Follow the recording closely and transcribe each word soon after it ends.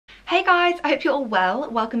Hey guys, I hope you're all well.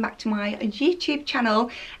 Welcome back to my YouTube channel,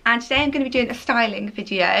 and today I'm going to be doing a styling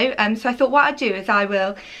video. So I thought what I'd do is I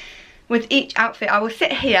will, with each outfit, I will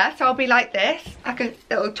sit here, so I'll be like this, like a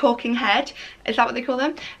little talking head, is that what they call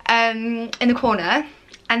them, in the corner,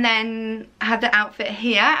 and then I have the outfit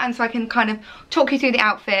here, and so I can kind of talk you through the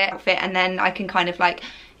outfit, and then I can kind of like,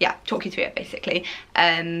 yeah, talk you through it basically,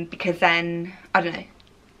 because then, I don't know,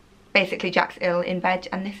 basically Jack's ill in bed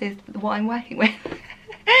and this is what I'm working with.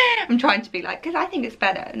 I'm trying to be like, because I think it's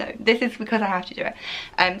better. No, this is because I have to do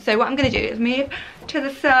it. So what I'm going to do is move to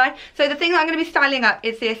the side. So the thing that I'm going to be styling up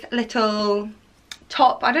is this little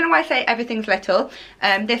top. I don't know why I say everything's little.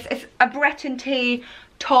 This is a Breton tee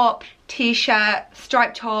top, t-shirt,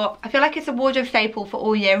 striped top. I feel like it's a wardrobe staple for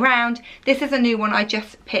all year round. This is a new one I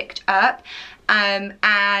just picked up.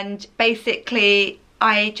 And basically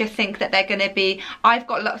I just think that they're going to be, I've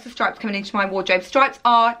got lots of stripes coming into my wardrobe. Stripes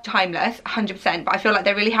are timeless, 100%, but I feel like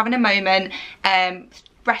they're really having a moment.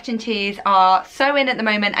 Breton tees are so in at the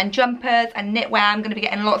moment, and jumpers and knitwear. I'm going to be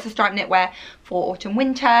getting lots of striped knitwear for autumn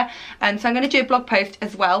winter. So I'm going to do a blog post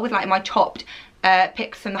as well with like my topped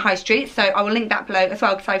pics from the high street, so I will link that below as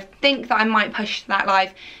well, because I think that I might push that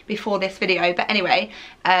live before this video. But anyway,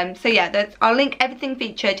 so yeah, I'll link everything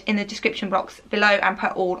featured in the description box below and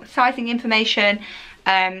put all sizing information.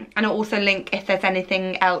 And I'll also link if there's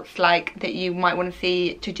anything else like that you might want to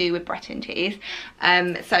see to do with Breton tees.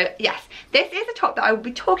 So yes, this is a top that I will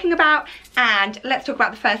be talking about, and let's talk about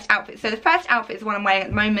the first outfit. So the first outfit is the one I'm wearing at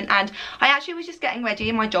the moment, and I actually was just getting ready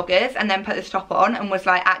in my joggers and then put this top on and was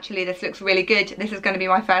like, actually this looks really good, this is going to be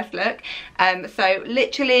my first look. So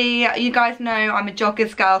literally, you guys know I'm a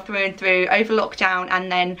joggers girl through and through. Over lockdown,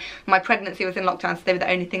 and then my pregnancy was in lockdown, so they were the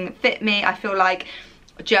only thing that fit me. I feel like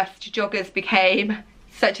just joggers became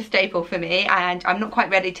such a staple for me, and I'm not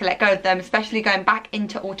quite ready to let go of them, especially going back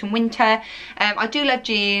into autumn winter. I do love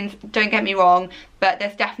jeans, don't get me wrong, but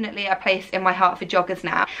there's definitely a place in my heart for joggers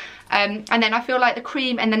now. And then I feel like the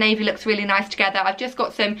cream and the navy looks really nice together. I've just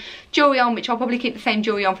got some jewellery on, which I'll probably keep the same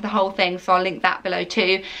jewellery on for the whole thing, so I'll link that below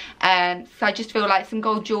too. So I just feel like some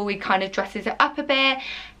gold jewellery kind of dresses it up a bit.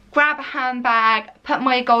 Grab a handbag, put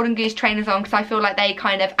my Golden Goose trainers on, because I feel like they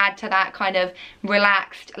kind of add to that kind of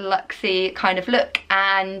relaxed, luxy kind of look,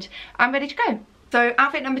 and I'm ready to go. So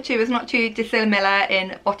outfit number 2 is not too dissimilar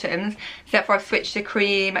in bottoms, except for I've switched to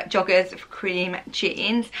cream joggers for cream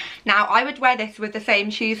jeans. Now I would wear this with the same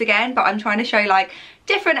shoes again, but I'm trying to show like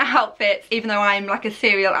different outfits, even though I'm like a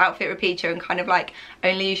serial outfit repeater and kind of like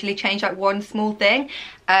only usually change like one small thing.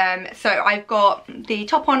 So I've got the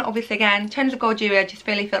top on, obviously again, tons of gold jewelry. I just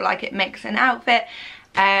really feel like it makes an outfit.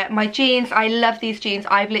 My jeans, I love these jeans.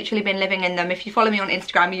 I've literally been living in them. If you follow me on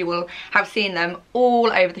Instagram, you will have seen them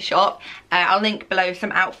all over the shop. I'll link below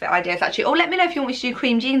some outfit ideas actually. Or let me know if you want me to do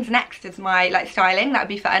cream jeans next as my like styling, that would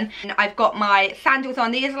be fun. And I've got my sandals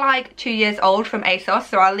on. These are like 2 years old from ASOS,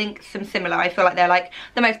 so I'll link some similar. I feel like they're like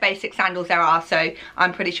the most basic sandals there are, so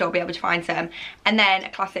I'm pretty sure I'll be able to find some. And then a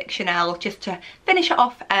classic Chanel just to finish it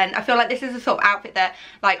off. And I feel like this is a sort of outfit that,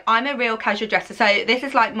 like, I'm a real casual dresser, so this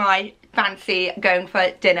is like my fancy going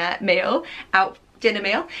for dinner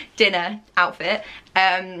outfit,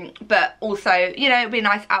 but also, you know, it'd be a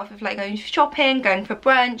nice outfit for like going shopping, going for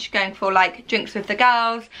brunch, going for like drinks with the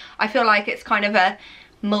girls. I feel like it's kind of a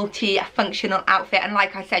multi-functional outfit, and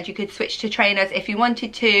like I said, you could switch to trainers if you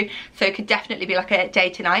wanted to, so it could definitely be like a day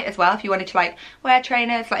to night as well if you wanted to like wear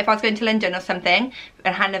trainers. Like if I was going to London or something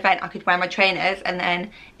and had an event, I could wear my trainers, and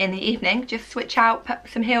then in the evening just switch out, put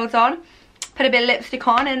some heels on, put a bit of lipstick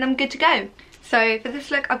on, and I'm good to go. So for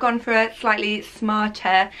this look, I've gone for a slightly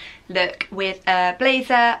smarter look with a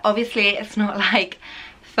blazer. Obviously it's not like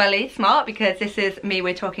fully smart, because this is me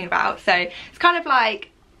we're talking about, so it's kind of like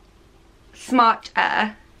smart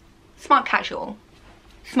casual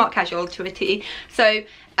to a T. So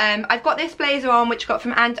I've got this blazer on, which I got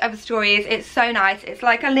from And Other Stories. It's so nice. It's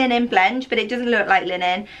like a linen blend, but it doesn't look like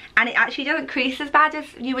linen, and it actually doesn't crease as bad as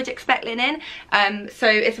you would expect linen. So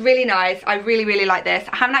it's really nice. I really like this.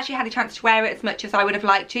 I haven't actually had a chance to wear it as much as I would have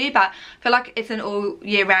liked to, but I feel like it's an all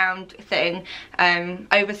year round thing.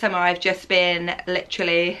 Over summer I've just been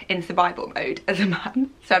literally in survival mode as a mum,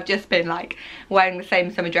 so I've just been like wearing the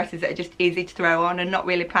same summer dresses that are just easy to throw on and not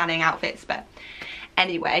really planning outfits. But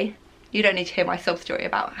anyway, you don't need to hear my sob story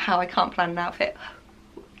about how I can't plan an outfit.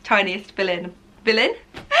 Tiniest villain.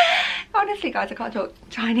 Honestly guys, I can't talk.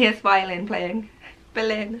 Tiniest violin playing.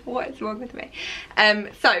 Villain. What is wrong with me?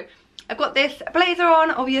 So I've got this blazer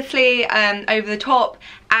on, obviously, over the top,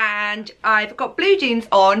 and I've got blue jeans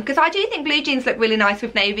on, because I do think blue jeans look really nice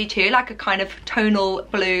with navy too, like a kind of tonal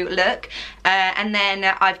blue look. And then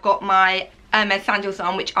I've got my Hermes sandals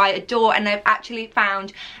on, which I adore, and I've actually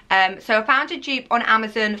found, so I found a dupe on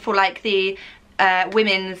Amazon for like the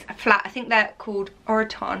women's flat, I think they're called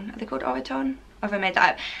Oraton, are they called Oraton? Have I made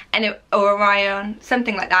that up? And or Orion,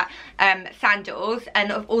 something like that, sandals.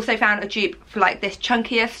 And I've also found a dupe for like this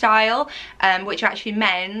chunkier style, which are actually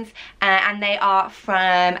men's, and they are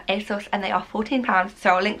from ASOS, and they are £14, so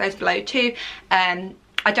I'll link those below too.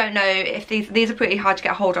 I don't know if these are pretty hard to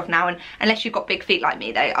get hold of now, and unless you've got big feet like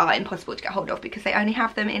me, they are impossible to get hold of because they only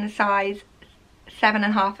have them in a size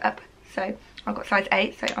 7.5 up, so I've got size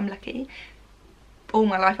 8, so I'm lucky. All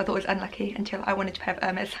my life I thought it was unlucky until I wanted to pair of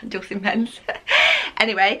Hermes sandals in men's.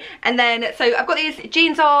 Anyway, and then so I've got these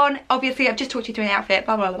jeans on. Obviously I've just talked you through the outfit,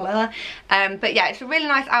 blah blah blah blah. But yeah, it's a really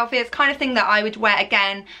nice outfit. It's the kind of thing that I would wear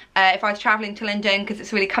again if I was traveling to London, because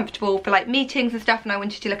it's really comfortable for like meetings and stuff, and I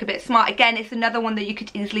wanted to look a bit smart. Again, it's another one that you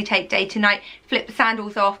could easily take day to night, flip the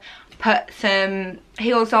sandals off, put some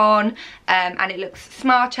heels on, and it looks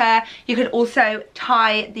smarter. You could also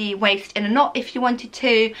tie the waist in a knot if you wanted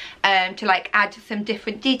to like add some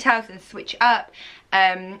different details and switch up.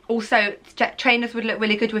 Also trainers would look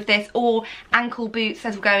really good with this, or ankle boots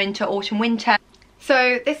as we go into autumn winter.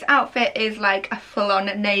 So this outfit is like a full-on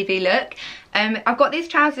navy look. I've got these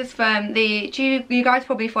trousers from you guys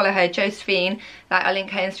probably follow her, Josephine, like I'll link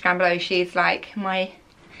her Instagram below. She's like my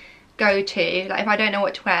go-to, like if I don't know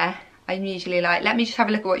what to wear, I'm usually like, let me just have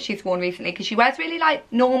a look at what she's worn recently, because she wears really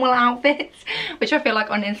like normal outfits, which I feel like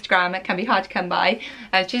on Instagram it can be hard to come by.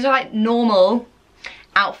 She's like normal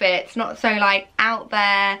outfits, not so like out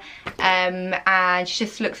there, and she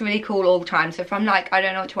just looks really cool all the time. So if I'm like, I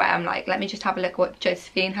don't know what to wear, I'm like, let me just have a look at what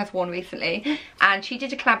Josephine has worn recently. And she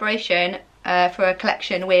did a collaboration for a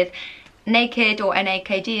collection with Naked, or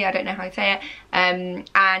NAKD, I don't know how to say it,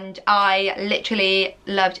 and I literally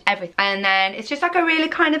loved everything. And then it's just like a really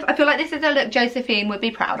kind of, I feel like this is a look Josephine would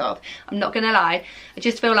be proud of, I'm not gonna lie. I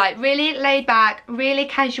just feel like really laid back, really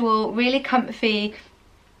casual, really comfy.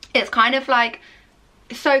 It's kind of like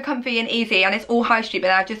so comfy and easy, and it's all high street,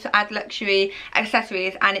 but I've just add luxury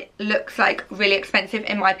accessories and it looks like really expensive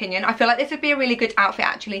in my opinion. I feel like this would be a really good outfit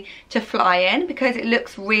actually to fly in, because it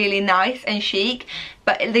looks really nice and chic.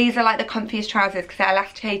 But these are like the comfiest trousers because they're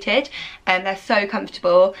elasticated and they're so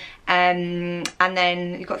comfortable, and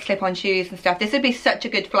then you've got slip-on shoes and stuff. This would be such a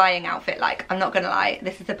good flying outfit, like I'm not gonna lie,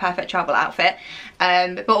 this is a perfect travel outfit.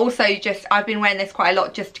 But also just, I've been wearing this quite a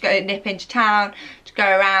lot just to go nip into town, to go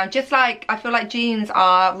around, just like I feel like jeans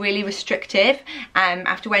are really restrictive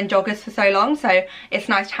after wearing joggers for so long, so it's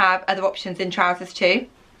nice to have other options in trousers too.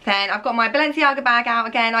 Then I've got my Balenciaga bag out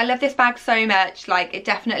again. I love this bag so much, like it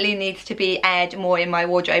definitely needs to be aired more in my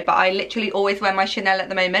wardrobe, but I literally always wear my Chanel at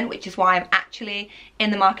the moment, which is why I'm actually in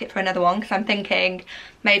the market for another one, because I'm thinking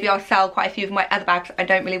maybe I'll sell quite a few of my other bags I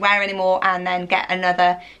don't really wear anymore and then get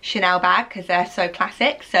another Chanel bag because they're so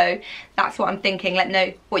classic. So that's what I'm thinking. Let me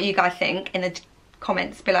know what you guys think in the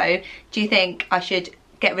comments below. Do you think I should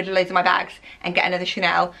get rid of loads of my bags and get another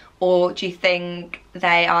Chanel, or do you think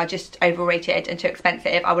they are just overrated and too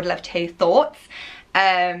expensive? I would love to hear your thoughts.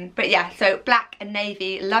 But yeah, so black and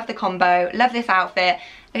navy, love the combo, love this outfit.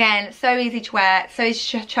 Again, so easy to wear, so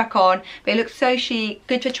easy to chuck on, but it looks so chic,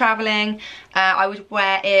 good for travelling. I would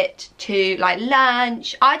wear it to like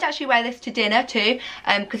lunch. I'd actually wear this to dinner too,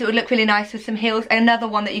 because it would look really nice with some heels. Another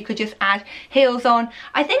one that you could just add heels on.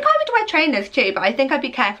 I think I would wear trainers too, but I think I'd be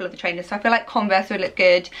careful of the trainers, so I feel like Converse would look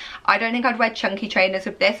good. I don't think I'd wear chunky trainers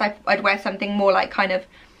with this. I'd wear something more like kind of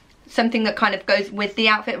something that kind of goes with the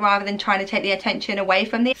outfit rather than trying to take the attention away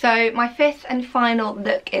from the. So my fifth and final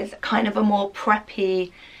look is kind of a more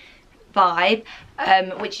preppy vibe,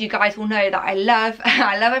 which you guys will know that I love.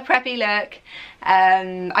 I love a preppy look.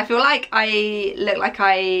 I feel like I look like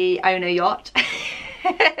I own a yacht.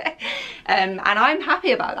 And I'm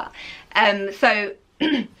happy about that. So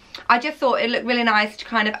I just thought it looked really nice to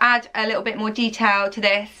kind of add a little bit more detail to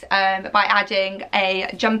this by adding a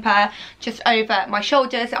jumper just over my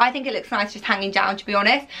shoulders. I think it looks nice just hanging down, to be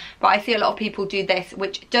honest, but I see a lot of people do this,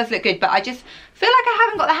 which does look good, but I just feel like I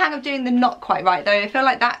haven't got the hang of doing the knot quite right though. I feel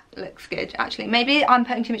like that looks good actually. Maybe I'm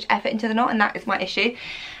putting too much effort into the knot and that is my issue.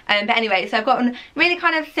 But anyway, so I've got a really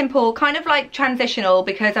kind of simple, kind of like transitional,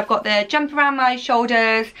 because I've got the jumper around my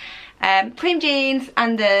shoulders, cream jeans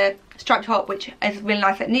and the striped top, which is really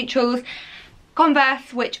nice at neutrals.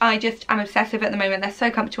 Converse, which I just am obsessed with at the moment. They're so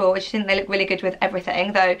comfortable. I just think they look really good with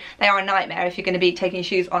everything, though they are a nightmare if you're going to be taking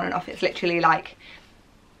shoes on and off. It's literally like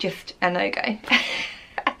just a no-go.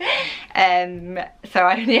 So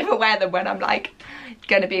I only ever wear them when I'm like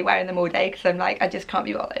gonna be wearing them all day, because I'm like, I just can't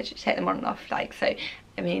be bothered to take them on and off. Like, so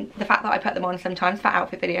I mean, the fact that I put them on sometimes for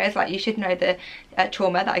outfit videos, like, you should know the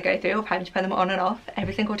trauma that I go through of having to put them on and off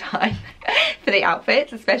every single time for the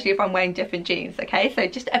outfits, especially if I'm wearing different jeans. Okay, so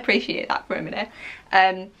just appreciate that for a minute.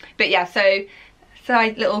 But yeah, so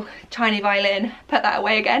little tiny violin, put that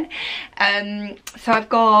away again. So I've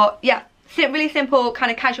got, yeah, really simple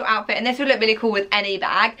kind of casual outfit, and this would look really cool with any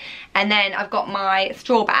bag. And then I've got my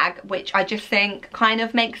straw bag, which I just think kind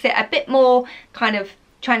of makes it a bit more kind of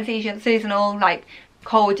transitional, like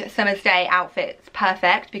cold summer's day outfits.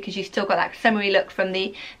 Perfect, because you still got that summery look from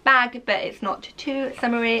the bag, but it's not too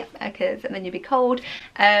summery, because then you'll be cold.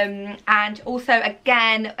 And also,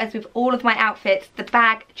 again, as with all of my outfits, the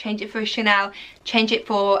bag, change it for a Chanel, change it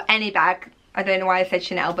for any bag. I don't know why I said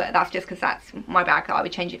Chanel, but that's just because that's my bag that I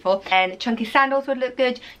would change it for. And chunky sandals would look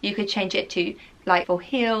good. You could change it to like for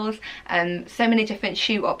heels, so many different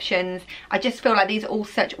shoe options. I just feel like these are all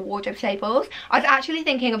such wardrobe staples. I was actually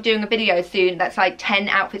thinking of doing a video soon that's like 10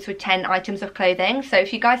 outfits with 10 items of clothing. So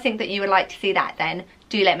if you guys think that you would like to see that, then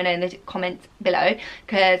do let me know in the comments below,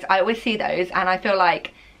 because I always see those and I feel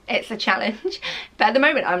like it's a challenge. But at the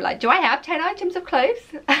moment I'm like, do I have 10 items of clothes?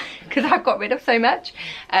 Because I've got rid of so much.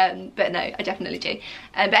 But no, I definitely do.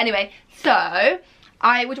 But anyway, so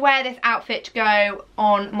I would wear this outfit to go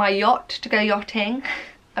on my yacht, to go yachting,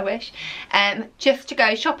 I wish. Just to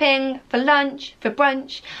go shopping, for lunch, for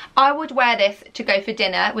brunch. I would wear this to go for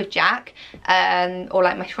dinner with Jack, or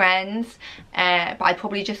like my friends. But I'd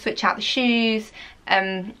probably just switch out the shoes.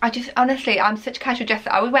 I just, honestly, I'm such a casual dresser.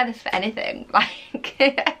 I would wear this for anything, like,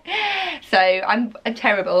 so I'm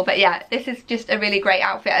terrible. But yeah, this is just a really great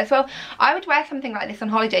outfit as well. I would wear something like this on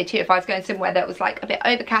holiday too, if I was going somewhere that was like a bit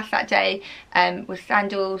overcast that day, with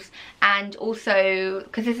sandals. And also,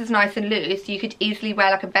 because this is nice and loose, you could easily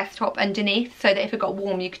wear like a vest top underneath, so that if it got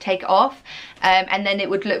warm you could take it off, and then it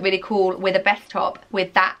would look really cool with a vest top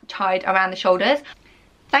with that tied around the shoulders.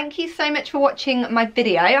 Thank you so much for watching my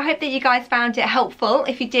video. I hope that you guys found it helpful.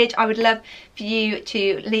 If you did, I would love for you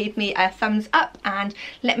to leave me a thumbs up and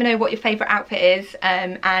let me know what your favourite outfit is.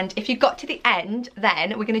 And if you got to the end,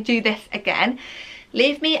 then we're going to do this again.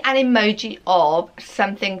 Leave me an emoji of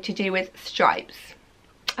something to do with stripes.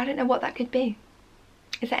 I don't know what that could be.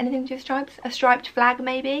 Is there anything to do with stripes? A striped flag,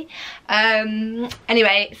 maybe?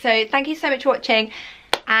 Anyway, so thank you so much for watching.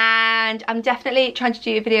 And I'm definitely trying to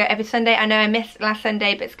do a video every Sunday. I know I missed last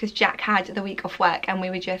Sunday, but it's because Jack had the week off work and we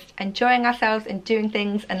were just enjoying ourselves and doing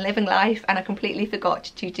things and living life, and I completely forgot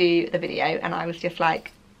to do the video, and I was just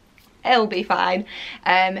like, it'll be fine.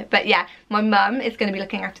 But yeah, my mum is going to be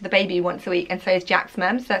looking after the baby once a week, and so is Jack's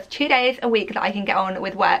mum, so that's 2 days a week that I can get on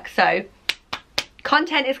with work. So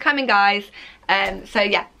content is coming, guys. So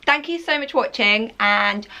yeah, thank you so much for watching,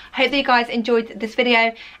 and I hope that you guys enjoyed this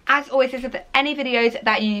video. As always, if there are any videos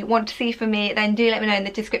that you want to see from me, then do let me know in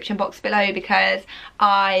the description box below, because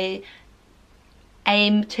I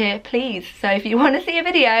aim to please. So if you want to see a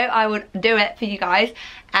video, I would do it for you guys.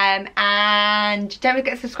 And don't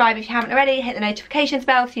forget to subscribe if you haven't already. Hit the notifications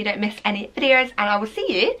bell so you don't miss any videos, and I will see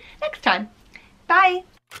you next time. Bye.